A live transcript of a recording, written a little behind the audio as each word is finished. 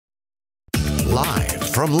Live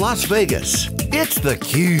from Las Vegas, it's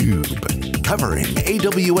theCUBE, covering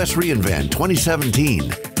AWS reInvent 2017,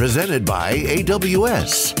 presented by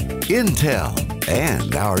AWS, Intel,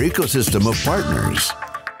 and our ecosystem of partners.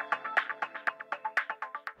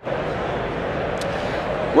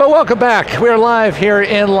 Well, welcome back. We're live here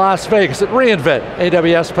in Las Vegas at reInvent.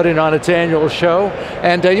 AWS putting on its annual show,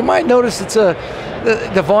 and you might notice it's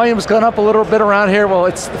the volume's gone up a little bit around here. Well,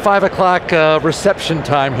 it's the 5 o'clock reception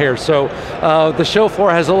time here, so the show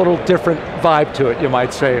floor has a little different vibe to it, you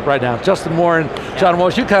might say, right now. Justin Moore and John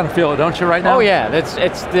Walsh, you kind of feel it, don't you, right now? Oh yeah,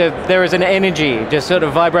 there is an energy just sort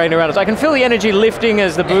of vibrating around us. I can feel the energy lifting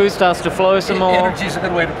as the booze starts to flow some more. Energy's a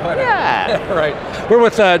good way to put it. Yeah. Right. We're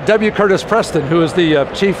with W. Curtis Preston, who is the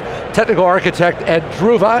Chief Technical Architect at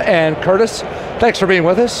Druva. And Curtis, thanks for being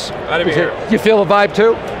with us. Glad to be here. You feel the vibe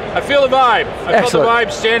too? I feel the vibe. I felt the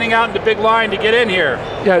vibe standing out in the big line to get in here.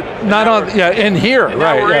 Yeah, in here, and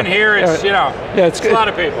right. Now we're in here, it's, it's a lot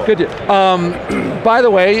of people. Good. By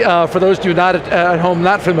the way, for those of you not at home,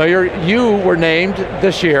 not familiar, you were named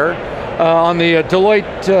this year on the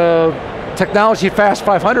Deloitte Technology Fast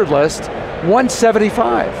 500 list,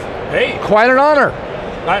 175. Hey. Quite an honor.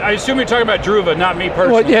 I assume you're talking about Druva, not me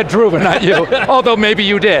personally. Well, yeah, Druva, not you. Although maybe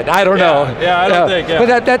you did, I don't know. Yeah, I don't think,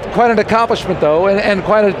 But that's quite an accomplishment though, and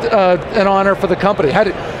quite an honor for the company.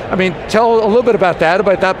 Tell a little bit about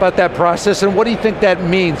that process, and what do you think that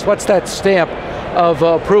means? What's that stamp of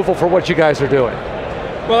approval for what you guys are doing?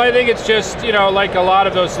 Well, I think it's just, like a lot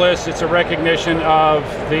of those lists, it's a recognition of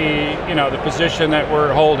the position that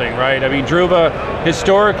we're holding, right? I mean, Druva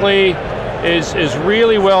historically is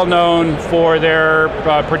really well known for their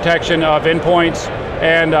protection of endpoints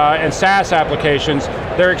and SaaS applications.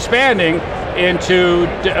 They're expanding into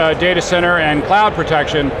data center and cloud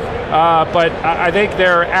protection, but I think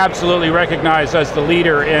they're absolutely recognized as the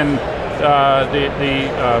leader in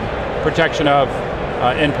the protection of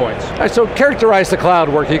endpoints. All right, so characterize the cloud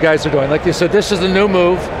work you guys are doing. Like you said, this is a new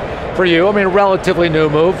move for you. I mean, a relatively new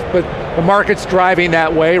move, but the market's driving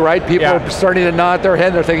that way, right? People are starting to nod their head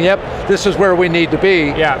and they're thinking, yep, this is where we need to be.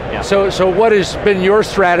 Yeah. So what has been your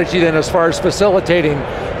strategy then as far as facilitating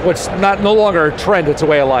what's no longer a trend, it's a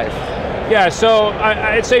way of life? Yeah, so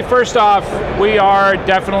I'd say first off, we are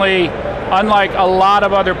definitely, unlike a lot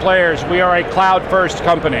of other players, we are a cloud-first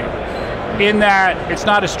company. In that it's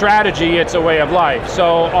not a strategy, it's a way of life.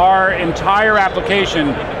 So our entire application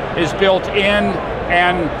is built in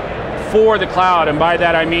and for the cloud, and by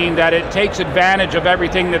that I mean that it takes advantage of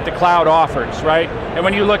everything that the cloud offers, right? And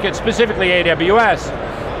when you look at specifically AWS,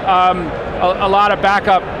 a lot of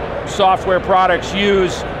backup software products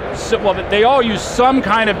they all use some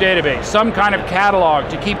kind of database, some kind of catalog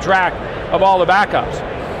to keep track of all the backups.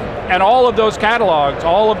 And all of those catalogs,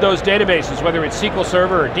 all of those databases, whether it's SQL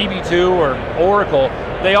Server or DB2 or Oracle,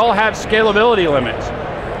 they all have scalability limits.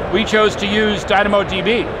 We chose to use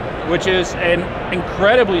DynamoDB, which is an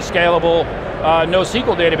incredibly scalable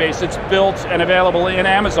NoSQL database that's built and available in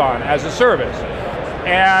Amazon as a service.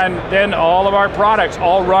 And then all of our products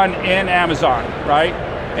all run in Amazon, right?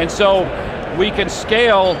 And so we can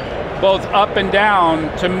scale both up and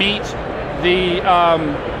down to meet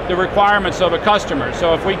the requirements of a customer.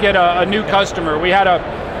 So if we get a new customer, we had a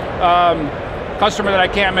customer that I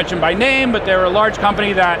can't mention by name, but they're a large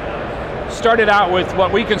company that started out with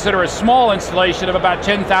what we consider a small installation of about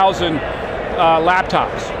 10,000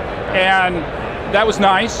 laptops. And that was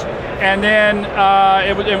nice. And then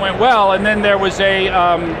it went well, and then there was a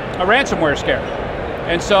ransomware scare.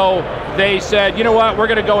 And so they said, you know what, we're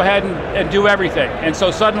going to go ahead and do everything. And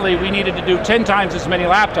so suddenly we needed to do 10 times as many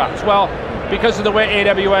laptops. Well, because of the way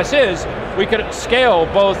AWS is, we could scale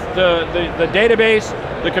both the database,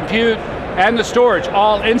 the compute, and the storage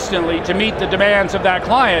all instantly to meet the demands of that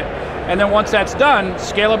client. And then once that's done,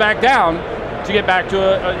 scale it back down to get back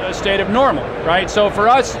to a state of normal, right? So for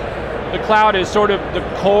us, the cloud is sort of the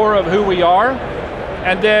core of who we are.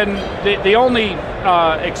 And then the only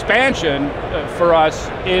expansion for us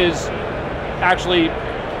is actually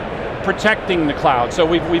protecting the cloud. So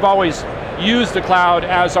we've always used the cloud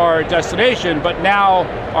as our destination, but now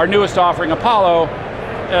our newest offering, Apollo,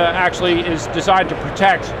 actually is designed to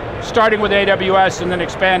protect, starting with AWS and then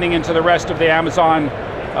expanding into the rest of the Amazon,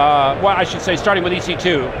 well, I should say starting with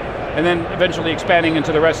EC2, and then eventually expanding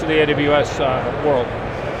into the rest of the AWS world.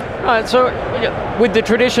 Right, so with the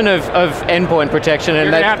tradition of endpoint protection,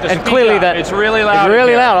 and clearly that it's really loud. It's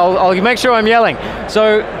really loud. I'll make sure I'm yelling.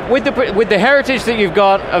 So with the heritage that you've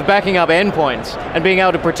got of backing up endpoints and being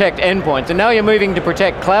able to protect endpoints, and now you're moving to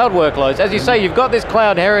protect cloud workloads. As you say, you've got this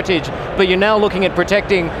cloud heritage, but you're now looking at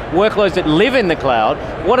protecting workloads that live in the cloud.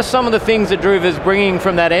 What are some of the things that Druva's bringing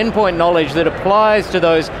from that endpoint knowledge that applies to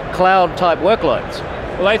those cloud type workloads?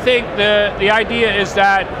 Well, I think the idea is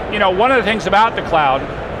that, one of the things about the cloud,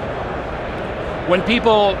 when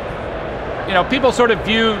people sort of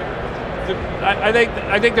view, I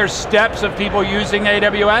think there's steps of people using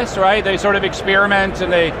AWS, right? They sort of experiment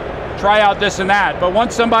and they try out this and that, but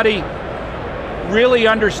once somebody really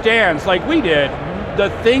understands, like we did, the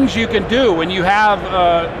things you can do when you have,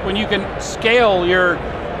 when you can scale your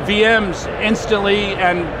VMs instantly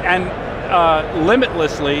and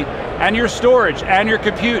limitlessly, and your storage, and your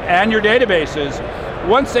compute, and your databases,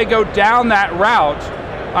 once they go down that route,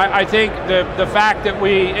 I think the fact that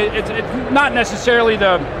it's not necessarily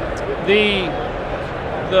the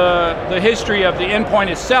history of the endpoint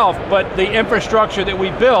itself, but the infrastructure that we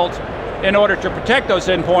built in order to protect those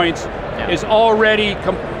endpoints is already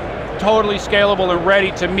totally scalable and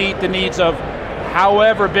ready to meet the needs of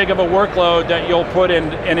however big of a workload that you'll put in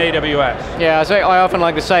AWS. Yeah, so I often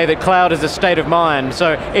like to say that cloud is a state of mind.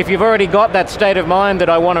 So if you've already got that state of mind that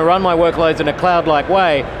I want to run my workloads in a cloud-like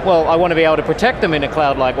way, well, I want to be able to protect them in a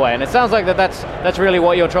cloud-like way. And it sounds like that's really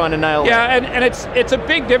what you're trying to nail. Yeah, and it's a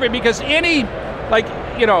big difference because I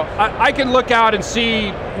can look out and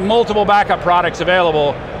see multiple backup products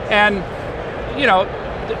available, and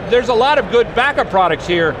there's a lot of good backup products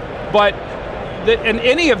here, but and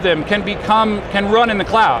any of them can run in the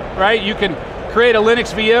cloud, right? You can create a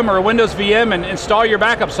Linux VM or a Windows VM and install your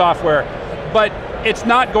backup software, but it's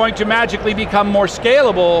not going to magically become more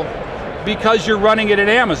scalable because you're running it at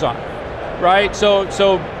Amazon, right? So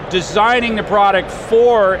designing the product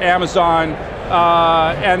for Amazon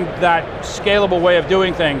and that scalable way of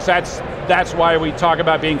doing things, that's why we talk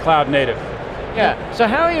about being cloud native. Yeah, so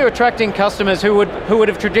how are you attracting customers who would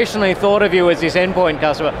have traditionally thought of you as this endpoint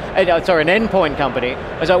customer, an endpoint company?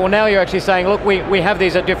 It's like, well, now you're actually saying, look, we have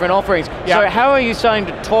these different offerings. Yeah. So how are you starting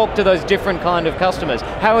to talk to those different kind of customers?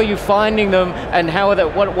 How are you finding them, and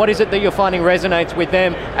what is it that you're finding resonates with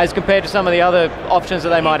them as compared to some of the other options that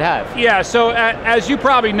they might have? Yeah, so as you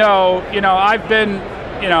probably know, I've been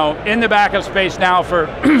in the backup space now for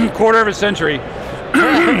a quarter of a century.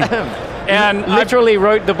 And literally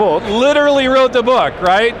wrote the book. Literally wrote the book,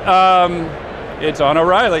 right? It's on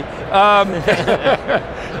O'Reilly.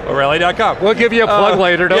 O'Reilly.com. We'll give you a plug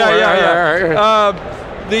later, don't worry.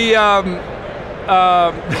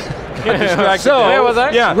 Get distracted. So, where was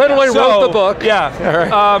I? Yeah. Literally wrote the book. Yeah.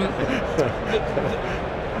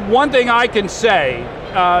 One thing I can say,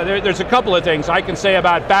 there's a couple of things I can say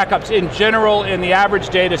about backups in general in the average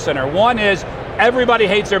data center. One is everybody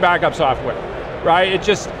hates their backup software, right? It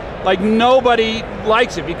just, like, nobody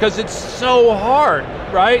likes it because it's so hard,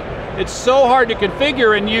 right? It's so hard to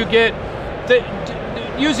configure, and you get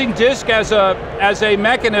using disk as a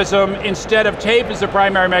mechanism instead of tape as the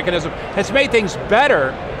primary mechanism has made things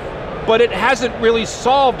better, but it hasn't really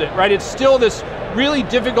solved it, right? It's still this really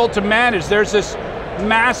difficult to manage. There's this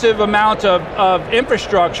massive amount of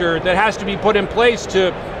infrastructure that has to be put in place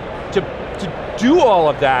to do all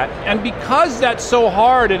of that, and because that's so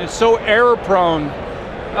hard and it's so error prone,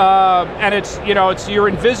 and it's you're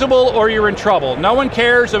invisible or you're in trouble. No one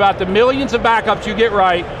cares about the millions of backups you get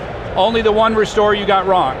right, only the one restore you got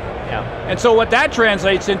wrong. Yeah. And so what that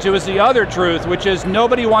translates into is the other truth, which is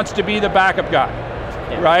nobody wants to be the backup guy,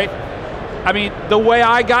 right? I mean, the way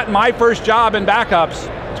I got my first job in backups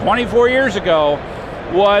 24 years ago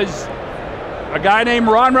was a guy named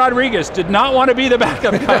Ron Rodriguez did not want to be the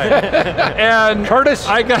backup guy. And Curtis,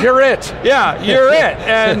 you're it. Yeah, you're it.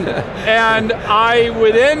 And I,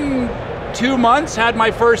 within 2 months, had my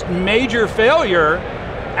first major failure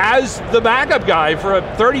as the backup guy for a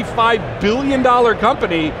 $35 billion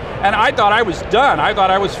company, and I thought I was done. I thought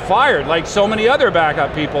I was fired, like so many other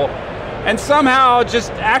backup people. And somehow,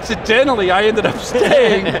 just accidentally, I ended up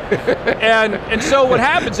staying. and so what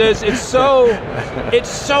happens is, it's so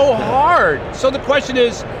hard. So the question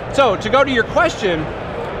is, so to go to your question,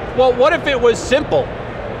 well, what if it was simple,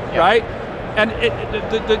 right? And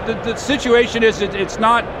the situation is, it's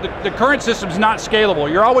not, the current system's not scalable.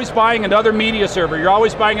 You're always buying another media server, you're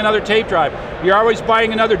always buying another tape drive, you're always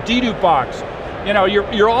buying another dedupe box.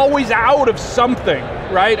 You're always out of something,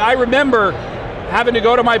 right? I remember having to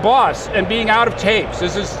go to my boss and being out of tapes.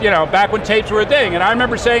 This is, back when tapes were a thing. And I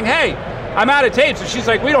remember saying, hey, I'm out of tapes. And she's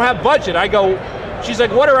like, we don't have budget. She's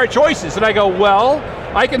like, what are our choices? And I go, well,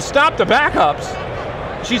 I can stop the backups,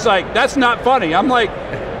 she's like, that's not funny. I'm like,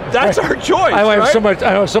 that's our choice. I have so much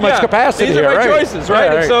capacity these here. These are my choices,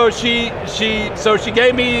 right? Yeah, and so she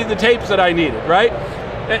gave me the tapes that I needed, right?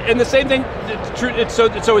 And the same thing,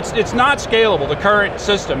 it's not scalable, the current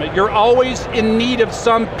system. You're always in need of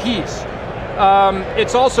some piece.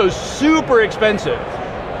 It's also super expensive,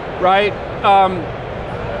 right?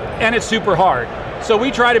 And it's super hard. So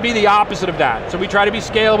we try to be the opposite of that. So we try to be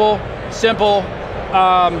scalable, simple,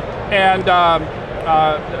 and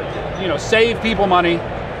save people money,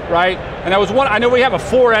 right? And that was one. I know we have a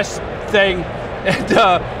 4S thing,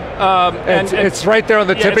 and it's right there on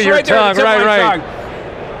the tip of your tongue, right?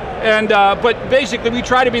 And but basically, we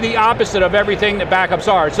try to be the opposite of everything that backups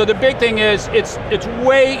are. So the big thing is, it's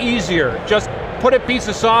way easier. Just put a piece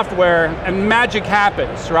of software, and magic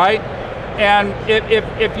happens, right? And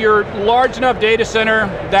if you're large enough data center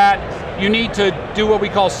that you need to do what we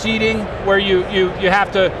call seeding, where you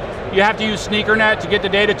have to use SneakerNet to get the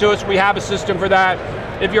data to us, we have a system for that.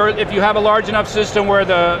 If you have a large enough system where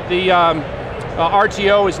the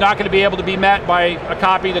RTO is not going to be able to be met by a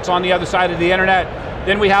copy that's on the other side of the internet,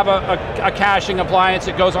 then we have a caching appliance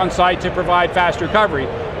that goes on site to provide fast recovery.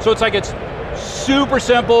 So it's super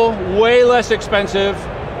simple, way less expensive,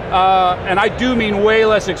 and I do mean way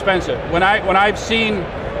less expensive. When I've seen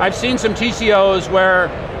some TCOs where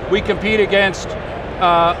we compete against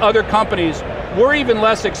other companies, we're even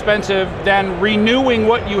less expensive than renewing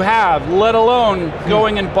what you have, let alone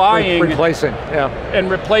going and buying replacing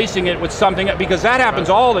it with something, because that happens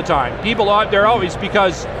all the time. People they're always,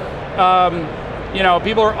 because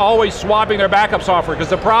people are always swapping their backup software, because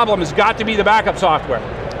the problem has got to be the backup software,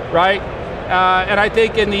 right? And I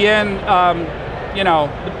think in the end,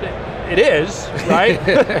 it is, right?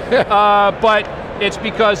 But it's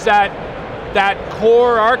because that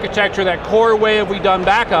core architecture, that core way of we've done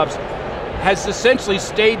backups, has essentially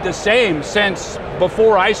stayed the same since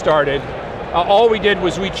before I started. All we did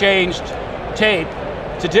was we changed tape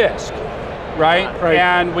to disk, right?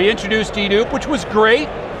 And we introduced dedupe, which was great,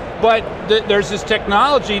 but there's this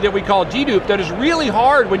technology that we call dedupe that is really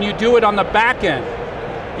hard when you do it on the back end.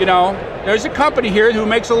 There's a company here who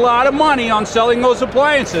makes a lot of money on selling those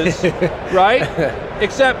appliances, right?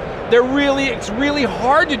 Except it's really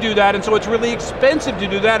hard to do that, and so it's really expensive to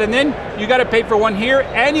do that, and then you got to pay for one here,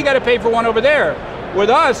 and you got to pay for one over there. With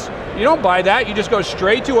us, you don't buy that, you just go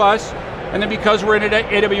straight to us, and then because we're in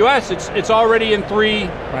AWS, it's already in three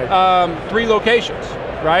locations,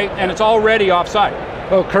 right? And it's already off-site.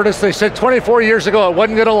 Well, Curtis, they said 24 years ago it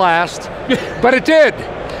wasn't going to last, but it did.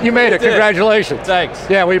 You made it. Congratulations. Thanks.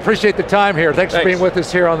 Yeah, we appreciate the time here. Thanks for being with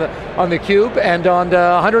us here on theCUBE and on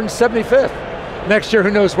 175th. Next year, who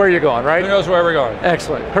knows where you're going, right? Who knows where we're going.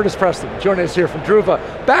 Excellent. Curtis Preston joining us here from Druva.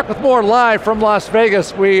 Back with more live from Las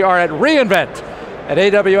Vegas. We are at reInvent at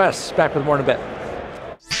AWS. Back with more in a bit.